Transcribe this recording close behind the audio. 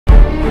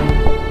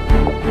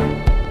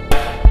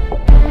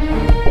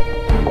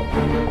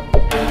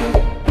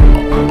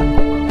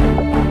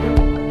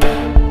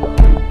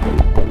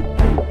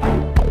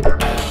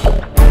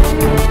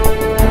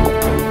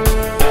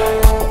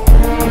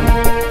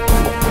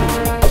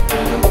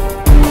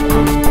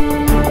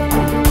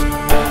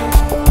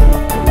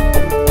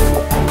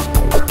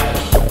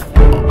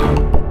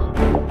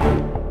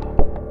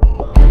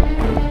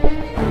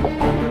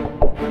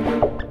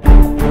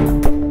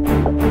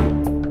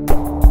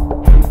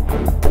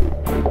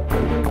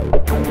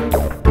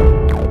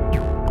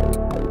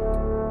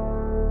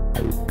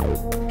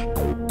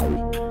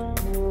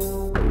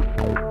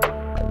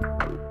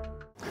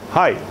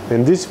Hi,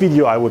 in this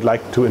video I would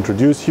like to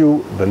introduce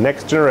you the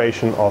next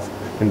generation of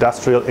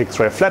industrial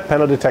X-ray flat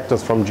panel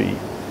detectors from GE.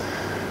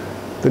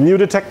 The new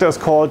detector is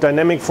called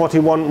Dynamic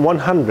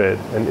 41100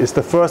 and is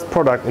the first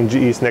product in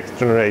GE's next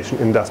generation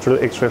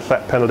industrial X-ray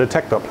flat panel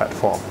detector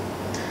platform.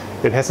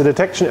 It has a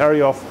detection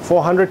area of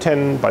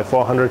 410 by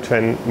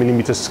 410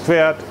 mm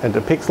squared and a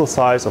pixel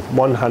size of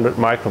 100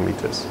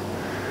 micrometers.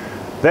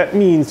 That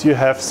means you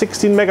have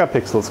 16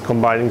 megapixels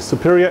combining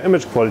superior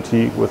image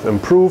quality with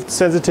improved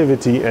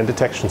sensitivity and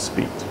detection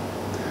speed.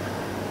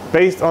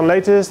 Based on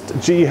latest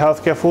GE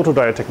Healthcare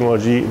photodiode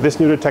technology, this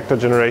new detector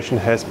generation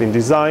has been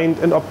designed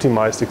and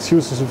optimized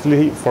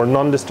exclusively for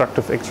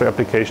non-destructive X-ray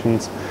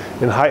applications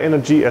in high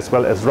energy as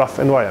well as rough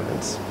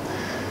environments.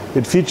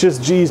 It features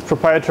GE's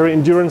proprietary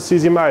endurance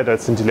cesium iodide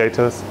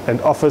scintillators and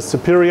offers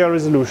superior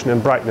resolution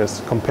and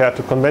brightness compared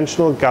to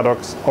conventional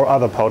Gadox or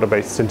other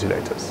powder-based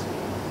scintillators.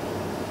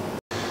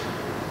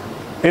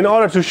 In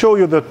order to show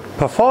you the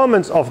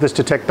performance of this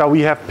detector,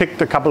 we have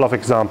picked a couple of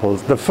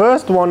examples. The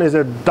first one is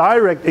a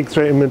direct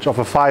X-ray image of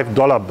a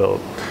 $5 bill.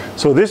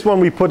 So this one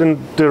we put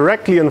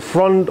directly in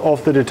front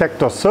of the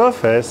detector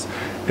surface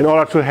in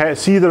order to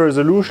see the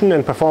resolution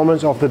and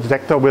performance of the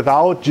detector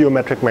without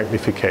geometric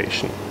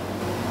magnification.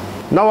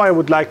 Now I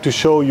would like to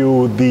show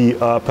you the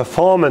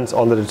performance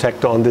on the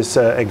detector on this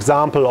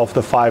example of the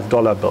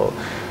 $5 bill.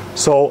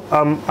 So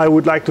I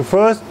would like to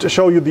first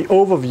show you the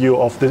overview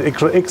of the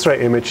X-ray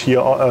image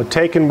here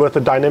taken with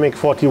the Dynamic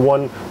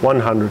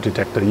 41100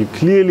 detector. You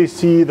clearly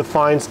see the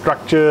fine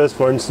structures,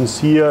 for instance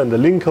here in the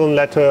Lincoln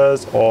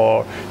letters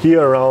or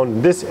here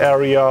around this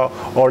area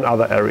or in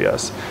other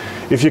areas.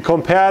 If you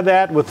compare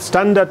that with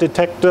standard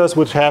detectors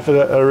which have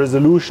a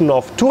resolution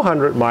of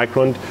 200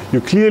 micron,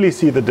 you clearly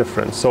see the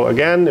difference. So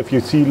again, if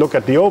you look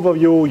at the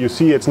overview, you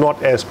see it's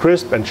not as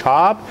crisp and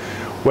sharp.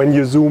 When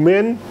you zoom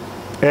in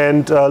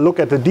and look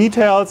at the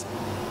details,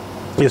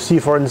 you see,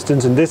 for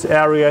instance, in this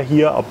area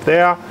here up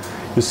there,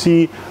 you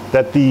see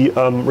that the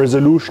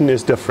resolution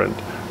is different.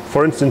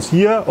 For instance,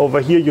 here, over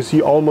here, you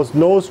see almost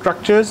no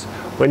structures.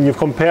 When you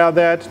compare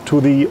that to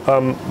the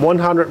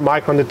 100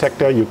 micron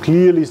detector, you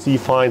clearly see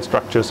fine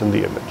structures in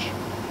the image.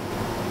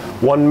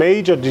 One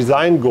major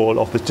design goal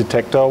of this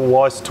detector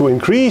was to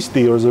increase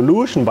the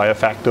resolution by a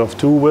factor of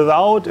 2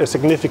 without a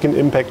significant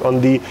impact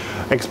on the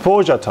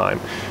exposure time.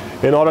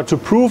 In order to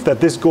prove that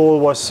this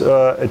goal was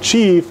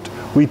achieved,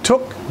 we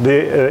took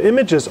the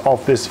images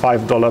of these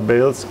 $5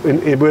 bills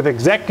with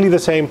exactly the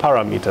same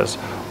parameters,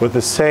 with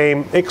the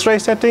same X-ray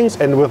settings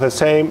and with the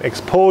same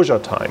exposure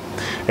time.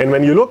 And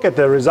when you look at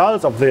the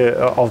results of the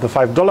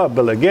 $5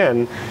 bill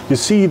again, you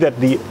see that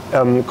the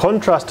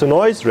contrast to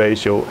noise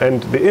ratio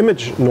and the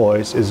image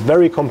noise is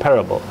very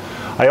comparable.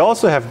 I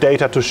also have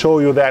data to show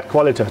you that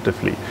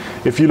qualitatively.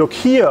 If you look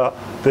here,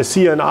 the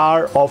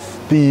CNR of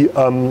the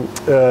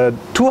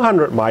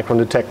 200 micron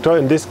detector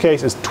in this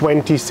case is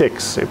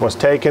 26. It was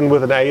taken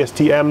with an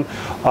ASTM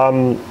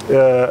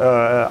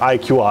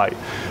IQI.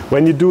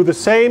 When you do the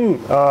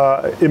same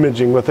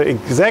imaging with the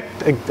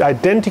exact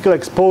identical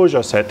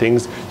exposure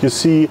settings, you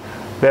see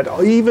that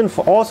even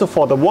also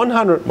for the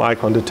 100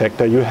 micron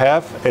detector you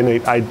have an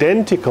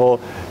identical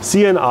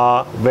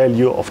CNR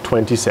value of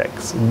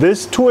 26.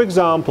 These two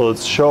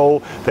examples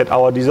show that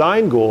our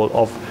design goal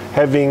of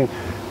having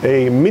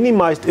a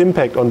minimized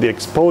impact on the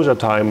exposure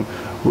time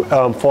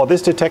for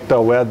this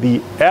detector, where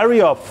the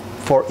area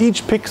for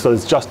each pixel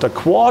is just a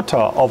quarter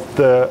of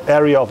the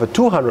area of a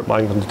 200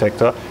 micron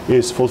detector,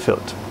 is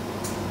fulfilled.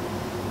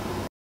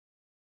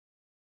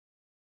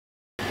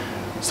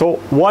 So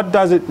what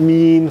does it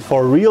mean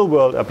for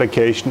real-world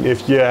application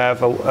if you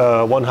have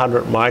a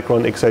 100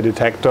 micron X-ray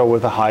detector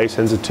with a high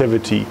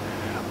sensitivity?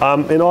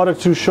 In order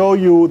to show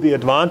you the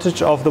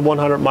advantage of the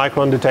 100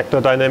 micron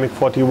detector Dynamic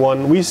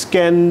 41, we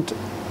scanned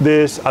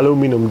this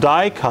aluminum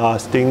die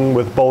casting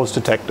with both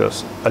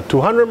detectors, a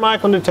 200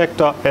 micron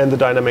detector and the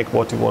Dynamic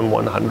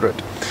 41100.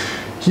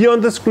 Here on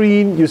the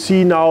screen you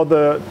see now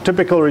the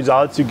typical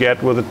results you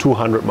get with a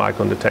 200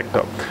 micron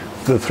detector.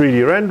 The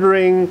 3D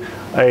rendering,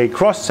 a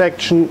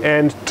cross-section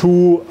and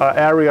two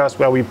areas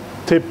where we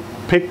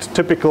picked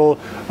typical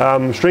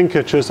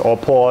shrinkages or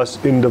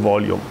pores in the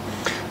volume.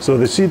 So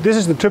this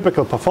is the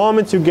typical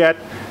performance you get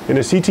in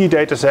a CT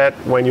dataset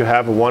when you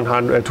have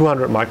a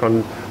 200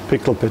 micron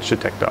pixel pitch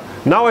detector.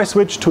 Now I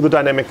switch to the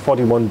Dynamic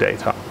 41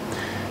 data,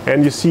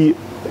 and you see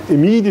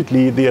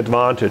immediately the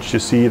advantage. You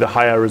see the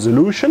higher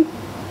resolution,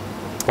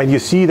 and you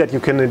see that you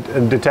can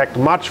detect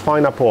much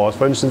finer pores.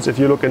 For instance, if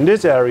you look in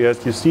these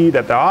areas, you see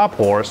that there are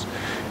pores.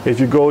 If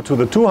you go to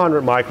the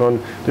 200 micron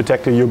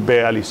detector, you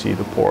barely see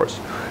the pores.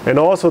 And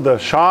also the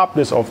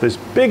sharpness of this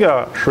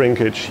bigger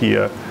shrinkage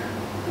here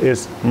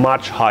is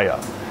much higher.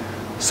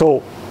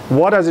 So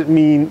what does it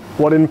mean?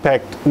 What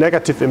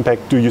negative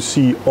impact do you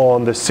see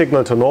on the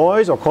signal to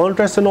noise or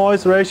contrast to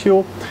noise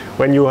ratio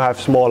when you have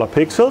smaller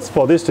pixels?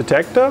 For this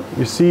detector,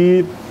 you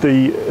see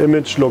the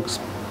image looks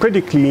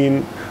pretty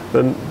clean.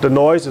 The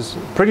noise is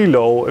pretty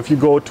low. If you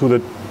go to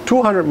the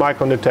 200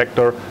 micron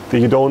detector,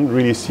 then you don't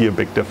really see a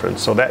big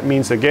difference. So that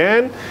means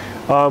again,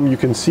 you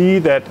can see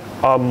that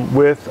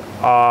with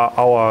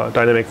our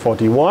Dynamic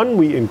 41,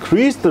 we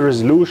increased the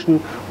resolution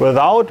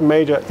without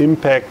major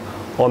impact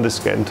on the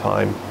scan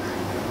time.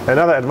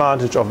 Another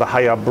advantage of the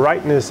higher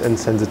brightness and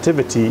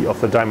sensitivity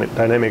of the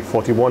Dynamic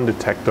 41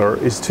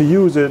 detector is to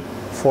use it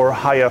for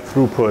higher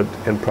throughput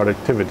and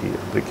productivity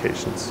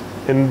applications.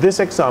 In this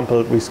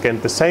example, we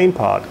scanned the same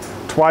part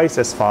twice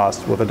as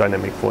fast with a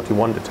Dynamic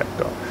 41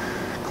 detector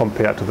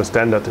compared to the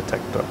standard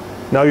detector.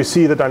 Now you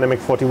see the Dynamic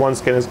 41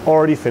 scan is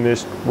already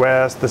finished,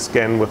 whereas the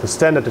scan with the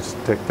standard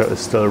detector is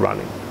still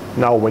running.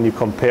 Now when you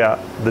compare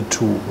the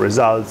two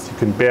results, you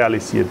can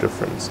barely see a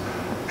difference.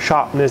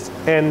 Sharpness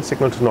and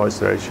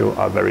signal-to-noise ratio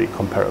are very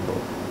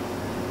comparable.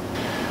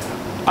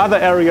 Other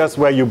areas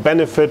where you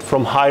benefit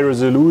from high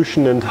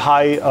resolution and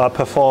high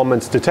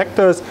performance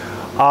detectors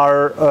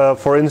are,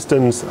 for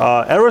instance,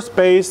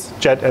 aerospace,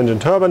 jet engine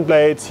turbine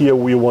blades. Here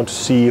we want to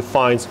see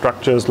fine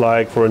structures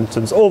like, for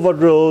instance,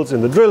 overdrills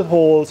in the drill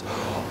holes,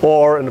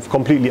 or in a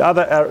completely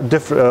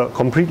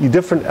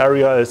different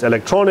area is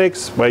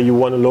electronics, where you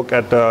want to look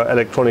at the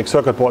electronic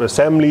circuit board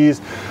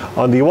assemblies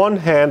on the one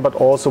hand, but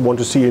also want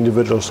to see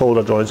individual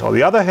solder joints on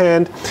the other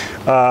hand.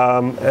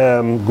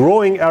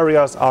 Growing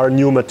areas are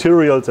new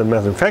materials and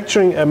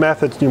manufacturing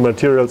methods. New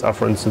materials are,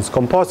 for instance,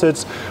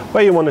 composites,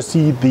 where you want to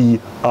see the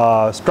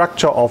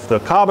structure of the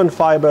carbon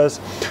fibers.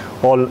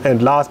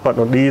 And last but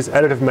not least,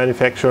 additive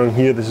manufacturing.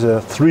 Here this is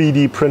a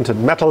 3D printed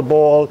metal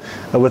ball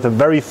with a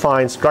very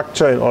fine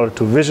structure. In order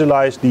to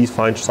visualize these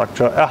fine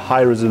structure, a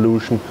high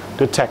resolution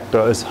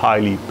detector is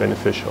highly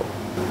beneficial.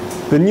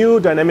 The new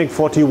Dynamic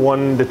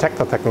 41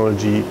 detector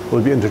technology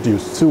will be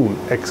introduced soon,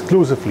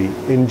 exclusively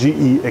in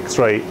GE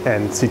X-ray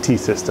and CT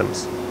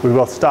systems. We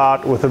will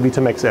start with the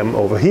Vitamax M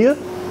over here,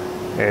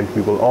 and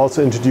we will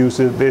also introduce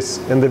this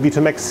in the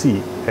Vitamax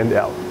C and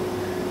L.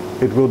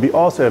 It will be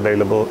also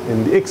available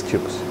in the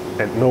X-Cubes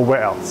and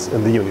nowhere else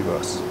in the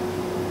universe.